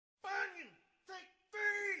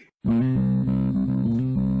Welcome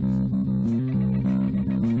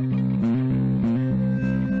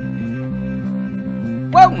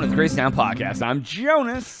to the Crazy Town Podcast. I'm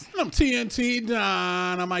Jonas. And I'm TNT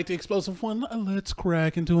Dynamite, the explosive one. Let's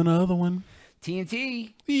crack into another one.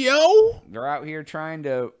 TNT. Yo. They're out here trying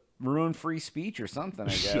to ruin free speech or something, I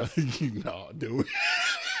guess. No, dude.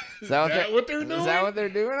 Is that what they're doing? Is that what they're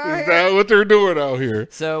doing out here? Is that what they're doing out here?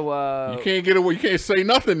 So, you can't get away. You can't say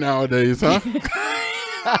nothing nowadays, huh?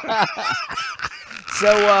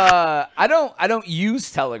 So, I don't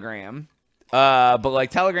use Telegram. But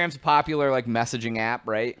like Telegram's a popular like messaging app,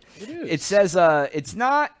 right? It is. It says it's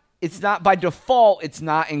not by default, it's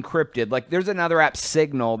not encrypted. Like there's another app,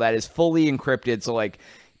 Signal, that is fully encrypted, so like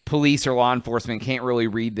police or law enforcement can't really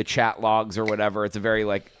read the chat logs or whatever. It's a very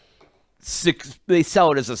like they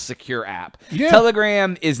sell it as a secure app. Yeah.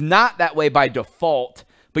 Telegram is not that way by default,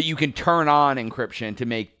 but you can turn on encryption to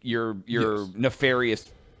make your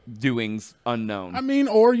nefarious doings unknown. I mean,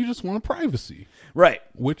 or you just want privacy. Right.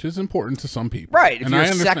 Which is important to some people. Right. If and you're I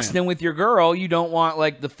understand. sexting with your girl, you don't want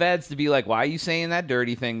like the feds to be like, why are you saying that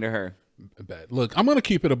dirty thing to her? Look, I'm going to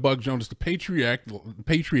keep it a buck, Jonas. The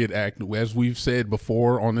Patriot Act, as we've said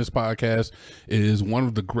before on this podcast, is one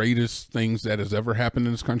of the greatest things that has ever happened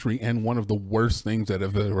in this country and one of the worst things that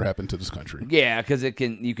have ever happened to this country. Yeah, because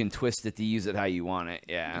you can twist it to use it how you want it.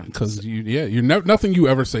 Yeah. Because nothing you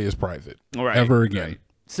ever say is private. Right, ever again. Right.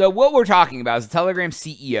 So what we're talking about is the Telegram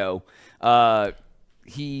CEO.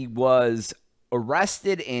 He was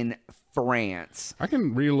arrested in France. I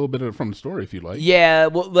can read a little bit from the story if you like. Yeah,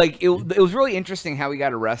 well, like it was really interesting how he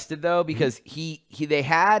got arrested though, because they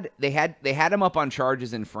had him up on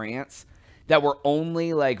charges in France that were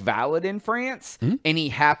only like valid in France, and he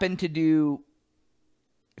happened to do.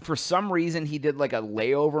 For some reason, he did like a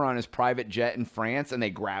layover on his private jet in France, and they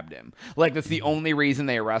grabbed him. Like that's the only reason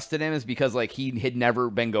they arrested him is because like he had never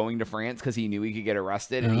been going to France because he knew he could get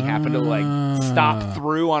arrested, and he happened to like stop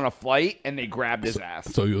through on a flight, and they grabbed his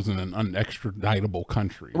ass. So he was in an unextraditable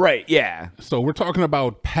country, right? Yeah. So we're talking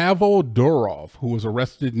about Pavel Durov, who was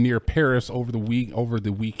arrested near Paris over the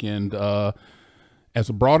weekend. As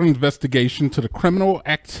a broad investigation to the criminal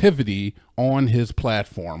activity on his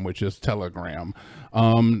platform, which is Telegram.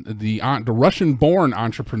 The Russian-born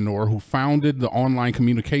entrepreneur who founded the online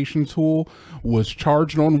communication tool was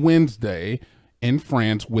charged on Wednesday in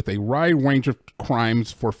France with a wide range of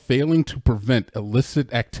crimes for failing to prevent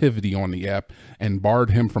illicit activity on the app and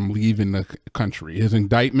barred him from leaving the country. His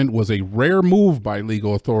indictment was a rare move by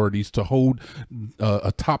legal authorities to hold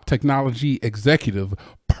a top technology executive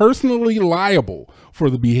personally liable for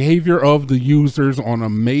the behavior of the users on a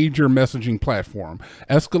major messaging platform,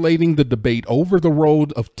 escalating the debate over the role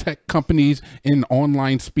of tech companies in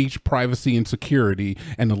online speech privacy and security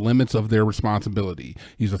and the limits of their responsibility.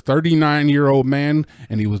 He's a 39-year-old man,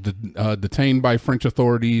 and he was detained by French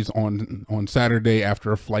authorities on Saturday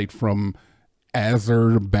after a flight from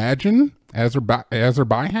Azerbaijan, I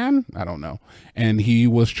don't know. And he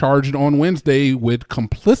was charged on Wednesday with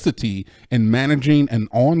complicity in managing an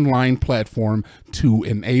online platform to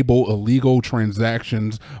enable illegal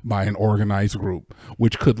transactions by an organized group,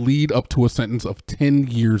 which could lead up to a sentence of 10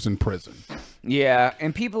 years in prison. Yeah,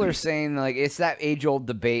 and people are saying like it's that age-old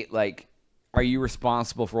debate, like, are you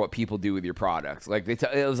responsible for what people do with your products? Like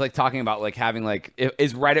it was like talking about like having like,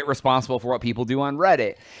 is Reddit responsible for what people do on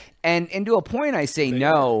Reddit? And to a point I say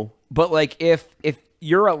no, but like if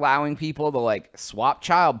you're allowing people to like swap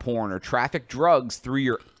child porn or traffic drugs through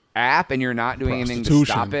your app and you're not doing anything to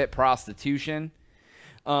stop it, prostitution,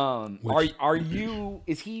 should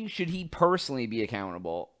he personally be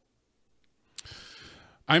accountable?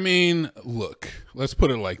 I mean, look, let's put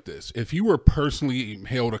it like this. If you were personally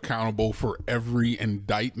held accountable for every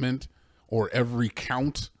indictment or every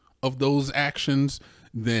count of those actions,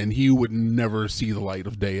 then he would never see the light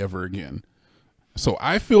of day ever again. So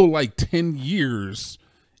I feel like 10 years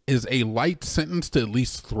is a light sentence to at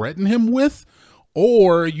least threaten him with,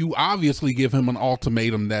 or you obviously give him an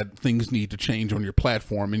ultimatum that things need to change on your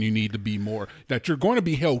platform and you need to be more, that you're going to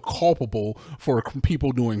be held culpable for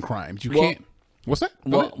people doing crimes. You can't. What's that?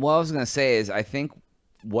 What I was going to say is I think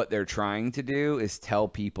what they're trying to do is tell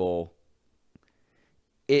people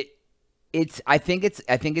I think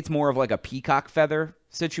it's more of like a peacock feather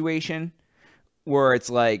situation where it's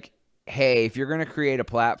like, hey, if you're going to create a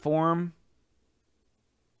platform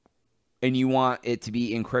and you want it to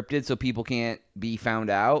be encrypted so people can't be found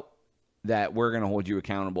out, that we're going to hold you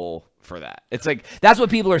accountable for that. It's like, that's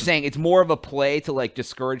what people are saying. It's more of a play to like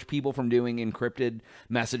discourage people from doing encrypted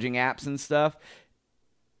messaging apps and stuff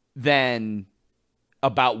than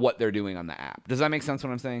about what they're doing on the app. Does that make sense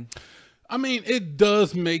what I'm saying? I mean, it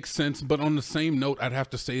does make sense, but on the same note, I'd have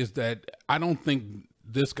to say is that I don't think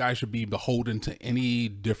this guy should be beholden to any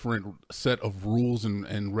different set of rules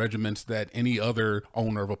and regiments that any other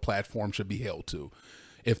owner of a platform should be held to.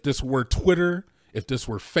 If this were Twitter, if this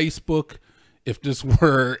were Facebook, if this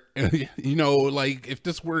were, you know, like if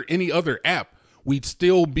this were any other app, we'd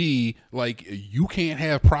still be like, you can't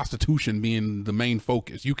have prostitution being the main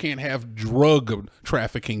focus. You can't have drug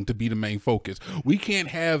trafficking to be the main focus. We can't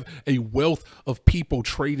have a wealth of people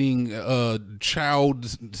trading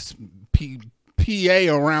child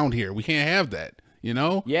PA around here. We can't have that, you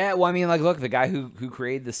know? Yeah, well, I mean, like, look, the guy who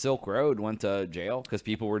created the Silk Road went to jail because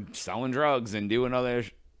people were selling drugs and doing other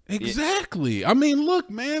Exactly. I mean, look,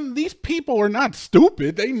 man, these people are not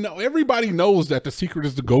stupid. They know, everybody knows that the secret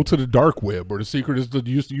is to go to the dark web, or the secret is to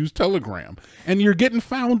use Telegram, and you're getting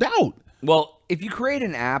found out. Well, if you create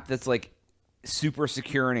an app that's like super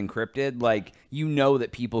secure and encrypted, like, you know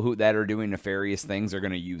that people that are doing nefarious things are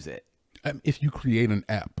going to use it. If you create an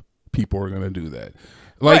app, people are going to do that.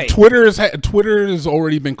 Like, right. Twitter has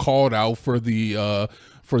already been called out for the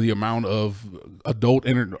amount of adult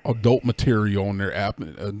material on their app,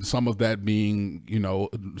 some of that being, you know,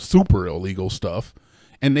 super illegal stuff.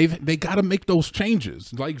 And they got to make those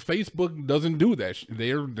changes. Like, Facebook doesn't do that.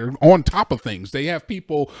 They're on top of things. They have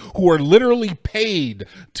people who are literally paid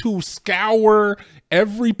to scour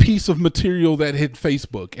every piece of material that hit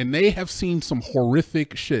Facebook, and they have seen some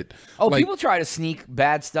horrific shit. Oh, like, people try to sneak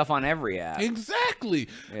bad stuff on every app. Exactly.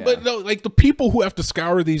 Yeah. But no, like, the people who have to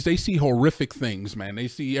scour these, they see horrific things, man. They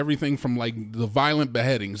see everything from, like, the violent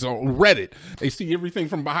beheadings, or Reddit. They see everything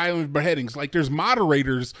from violent beheadings. Like, there's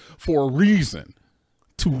moderators for a reason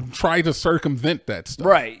to try to circumvent that stuff.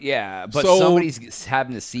 Right, yeah. But so, somebody's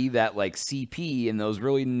having to see that, like, CP and those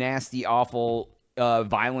really nasty, awful,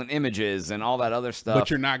 violent images and all that other stuff.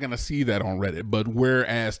 But you're not going to see that on Reddit. But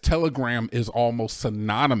whereas Telegram is almost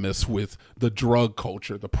synonymous with the drug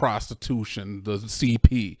culture, the prostitution, the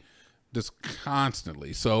CP, just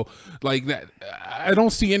constantly. So, like, that, I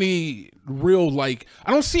don't see any real, like,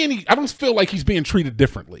 I don't feel like he's being treated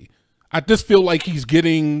differently. I just feel like he's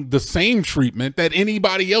getting the same treatment that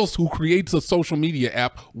anybody else who creates a social media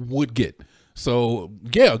app would get. So,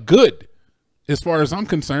 yeah, good, as far as I'm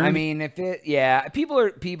concerned. I mean,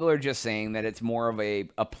 people are just saying that it's more of a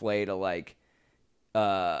play to, like,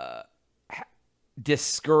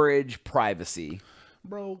 discourage privacy.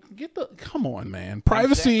 Bro, come on, man.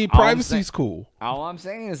 Privacy's cool. All I'm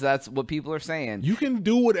saying is that's what people are saying. You can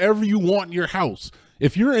do whatever you want in your house.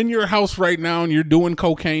 If you're in your house right now and you're doing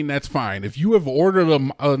cocaine, that's fine. If you have ordered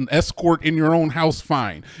an escort in your own house,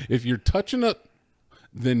 fine. If you're touching it,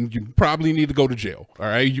 then you probably need to go to jail. All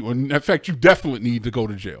right. In fact, you definitely need to go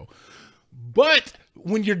to jail. But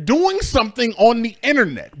when you're doing something on the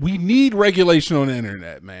internet, we need regulation on the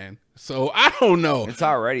internet, man. So I don't know. It's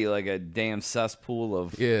already like a damn cesspool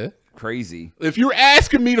of crazy. If you're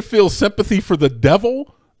asking me to feel sympathy for the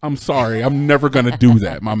devil, I'm sorry. I'm never going to do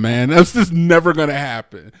that, my man. That's just never going to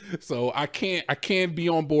happen. So I can't be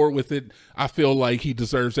on board with it. I feel like he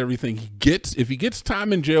deserves everything he gets. If he gets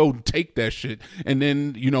time in jail, take that shit. And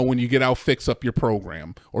then, you know, when you get out, fix up your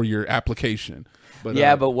program or your application. But,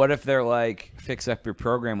 yeah, but what if they're like, fix up your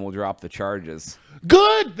program, we'll drop the charges?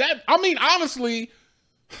 Good. I mean, honestly,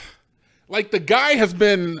 like, the guy has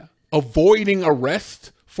been avoiding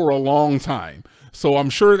arrest for a long time. So I'm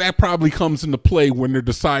sure that probably comes into play when they're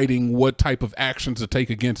deciding what type of actions to take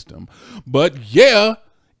against him. But yeah,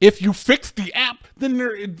 if you fix the app, then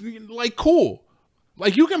they're like, cool.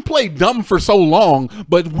 Like, you can play dumb for so long,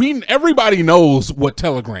 but everybody knows what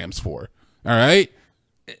Telegram's for. All right?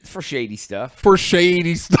 For shady stuff. For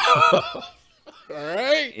shady stuff. All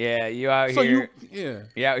right? Yeah, you out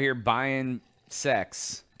here buying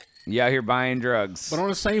sex. You out here buying drugs. But on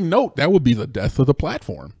the same note, that would be the death of the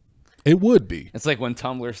platform. It would be. It's like when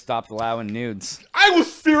Tumblr stopped allowing nudes. I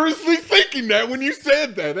was seriously thinking that when you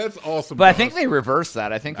said that. That's awesome. But I think they reversed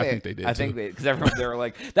that. I think they did. I think because everyone, they were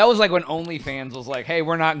like, that was like when OnlyFans was like, hey,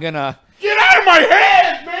 we're not gonna get out of my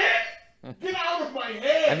head, man. Get out of my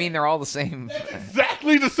head. I mean, they're all the same. That's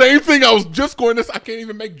exactly the same thing. I was just going to. I can't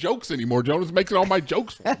even make jokes anymore. Jonas makes all my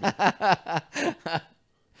jokes for me.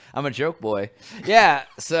 I'm a joke boy. Yeah,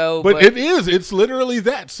 so... But it is. It's literally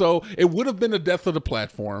that. So it would have been the death of the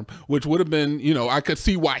platform, which would have been, you know, I could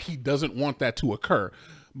see why he doesn't want that to occur.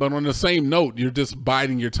 But on the same note, you're just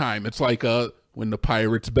biding your time. It's like when the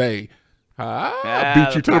Pirates Bay,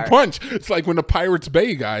 Beat you to the punch. It's like when the Pirates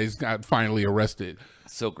Bay guys got finally arrested.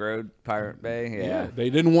 Silk Road, Pirate Bay. Yeah. They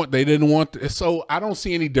didn't want. So I don't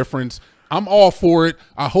see any difference. I'm all for it.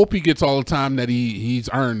 I hope he gets all the time that he's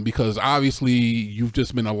earned, because obviously you've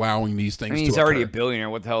just been allowing these things. I mean, he's already a billionaire.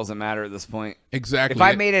 What the hell does it matter at this point? Exactly. If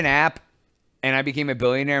I made an app and I became a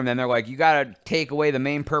billionaire, and then they're like, you got to take away the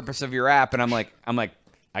main purpose of your app, and I'm like,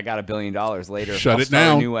 I got $1 billion later. Shut it start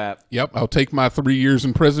down. A new app. Yep, I'll take my 3 years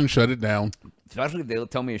in prison. Shut it down. Especially if they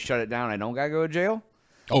tell me to shut it down, I don't gotta go to jail.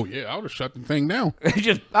 Oh yeah, I would have shut the thing down.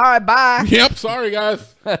 Just all right, bye. Yep, sorry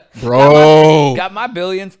guys, bro. got my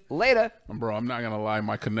billions later, bro. I'm not gonna lie,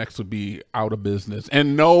 my connects would be out of business.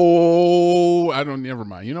 And no, I don't. Never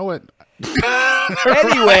mind. You know what?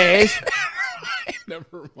 Anyways. Never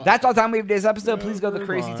mind. That's all the time we have for today's episode. Please go to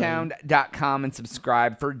thecrazytown.com and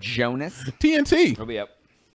subscribe for Jonas. TNT. We'll be up.